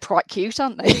asleep, they're quite cute,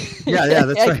 aren't they? Yeah,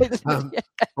 that's right.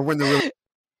 Or when they're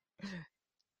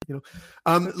really,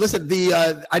 listen,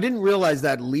 I didn't realize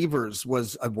that levers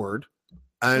was a word,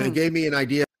 and it gave me an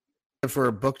idea for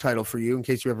a book title for you in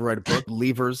case you ever write a book.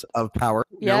 Levers of Power,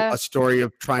 a story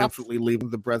of triumphantly leaving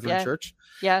the Brethren Church.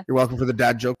 You're welcome for the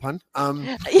dad joke pun.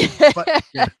 But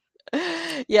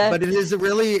it is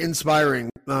really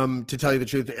inspiring, to tell you the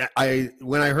truth.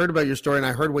 When I heard about your story and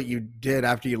I heard what you did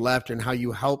after you left and how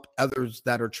you help others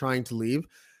that are trying to leave,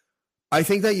 I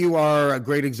think that you are a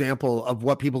great example of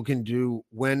what people can do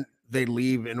when they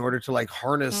leave in order to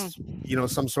harness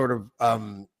some sort of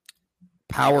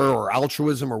power or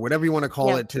altruism or whatever you want to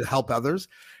call it to help others.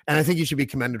 And I think you should be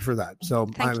commended for that. So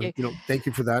thank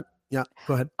you for that. Yeah,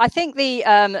 go ahead. I think the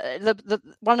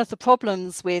one of the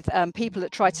problems with people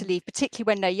that try to leave,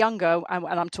 particularly when they're younger, and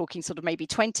I'm talking sort of maybe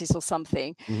 20s or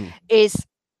something, is,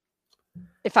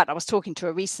 in fact, I was talking to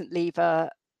a recent leaver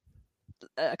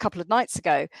a couple of nights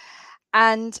ago,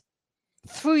 and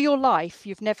through your life,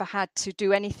 you've never had to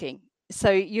do anything. So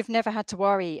you've never had to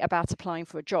worry about applying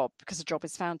for a job because a job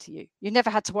is found to you. You've never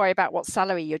had to worry about what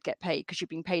salary you'd get paid because you've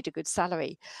been paid a good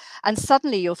salary. And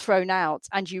suddenly you're thrown out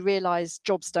and you realize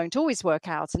jobs don't always work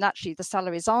out. And actually the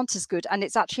salaries aren't as good. And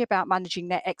it's actually about managing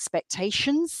their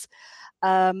expectations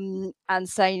and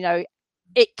saying,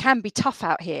 it can be tough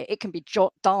out here. It can be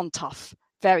darn tough,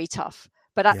 very tough.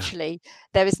 But actually,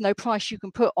 there is no price you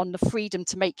can put on the freedom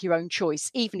to make your own choice.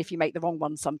 Even if you make the wrong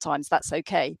one sometimes, that's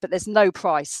okay. But there's no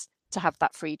price to have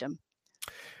that freedom.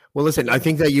 Well, listen, I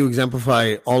think that you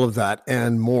exemplify all of that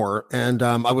and more. And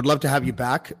I would love to have you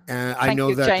back. And I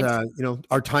know that,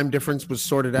 our time difference was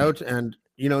sorted out and,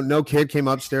 no kid came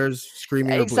upstairs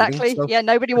screaming exactly. or bleeding. So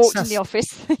nobody walked in the office.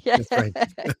 That's right.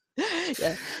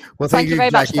 Well, thank you very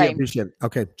much, Jackie. I appreciate it.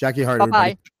 Okay. Jacky Hart.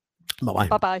 Bye-bye. Bye-bye.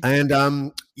 Bye-bye.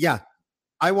 And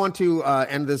I want to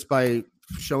end this by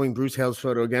showing Bruce Hale's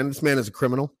photo again. This man is a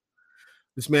criminal.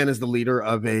 This man is the leader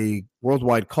of a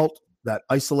worldwide cult that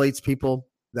isolates people,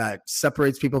 that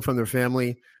separates people from their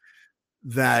family,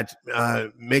 that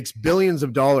makes billions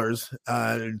of dollars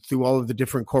through all of the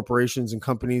different corporations and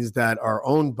companies that are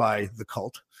owned by the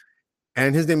cult.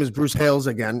 And his name is Bruce Hales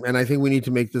again. And I think we need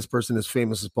to make this person as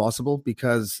famous as possible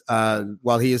because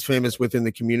while he is famous within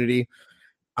the community,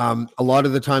 a lot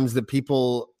of the times the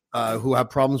people who have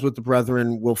problems with the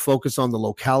Brethren will focus on the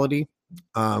locality.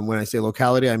 When I say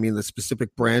locality, I mean the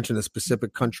specific branch in a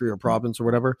specific country or province or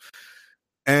whatever.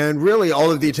 And really, all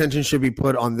of the attention should be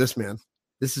put on this man.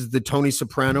 This is the Tony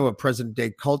Soprano of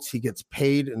present-day cults. He gets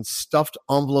paid in stuffed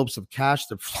envelopes of cash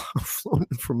that flown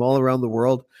from all around the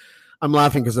world. I'm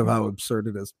laughing because of how absurd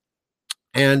it is.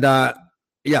 And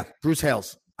Bruce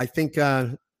Hales. I think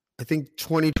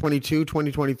 2022,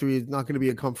 2023 is not going to be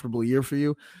a comfortable year for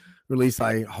you. Or at least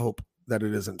I hope that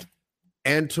it isn't.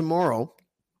 And tomorrow,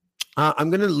 I'm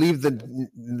going to leave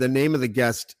the name of the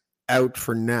guest out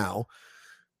for now,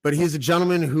 but he's a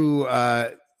gentleman who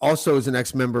also is an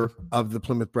ex-member of the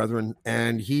Plymouth Brethren,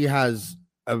 and he has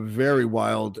a very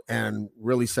wild and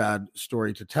really sad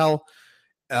story to tell.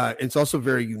 It's also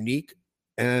very unique,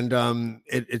 and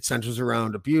it centers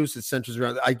around abuse. It centers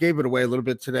around, I gave it away a little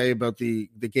bit today about the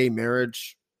gay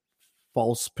marriage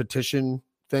false petition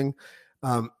thing.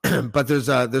 But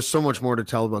there's so much more to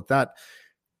tell about that.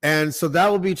 And so that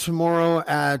will be tomorrow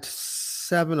at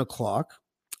 7:00.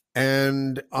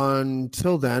 And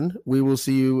until then, we will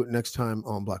see you next time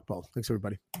on Black Ball. Thanks,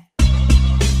 everybody.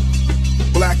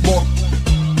 Black more.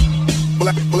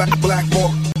 Black more. Black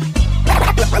more.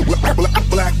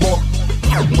 Black more.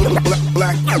 Black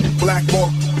more. Black more.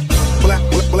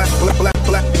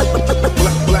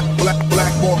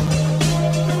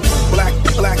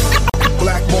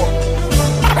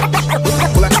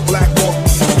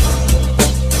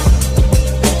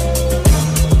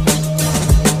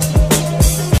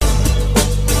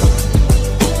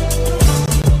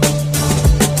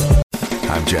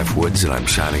 I'm Jeff Woods, and I'm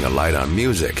shining a light on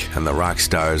music and the rock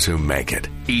stars who make it.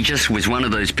 He just was one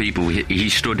of those people, he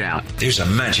stood out. He was a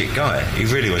magic guy. He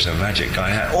really was a magic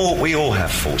guy. We all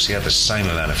have faults. He had the same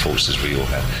amount of faults as we all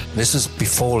had. This was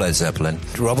before Led Zeppelin.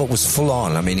 Robert was full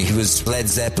on. I mean, he was Led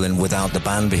Zeppelin without the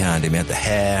band behind him. He had the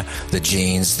hair, the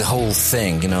jeans, the whole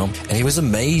thing, and he was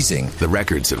amazing. The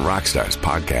Records and Rockstars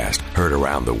podcast, heard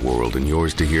around the world and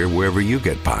yours to hear wherever you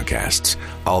get podcasts.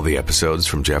 All the episodes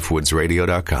from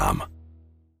JeffWoodsRadio.com.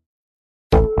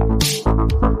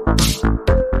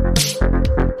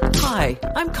 Hi,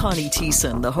 I'm Connie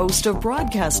Thiessen, the host of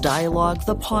Broadcast Dialogue,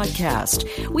 the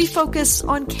podcast. We focus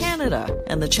on Canada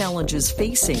and the challenges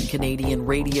facing Canadian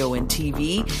radio and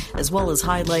TV, as well as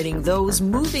highlighting those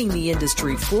moving the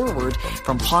industry forward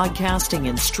from podcasting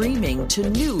and streaming to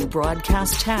new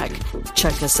broadcast tech.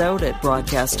 Check us out at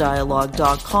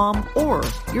broadcastdialogue.com or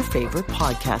your favorite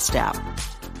podcast app.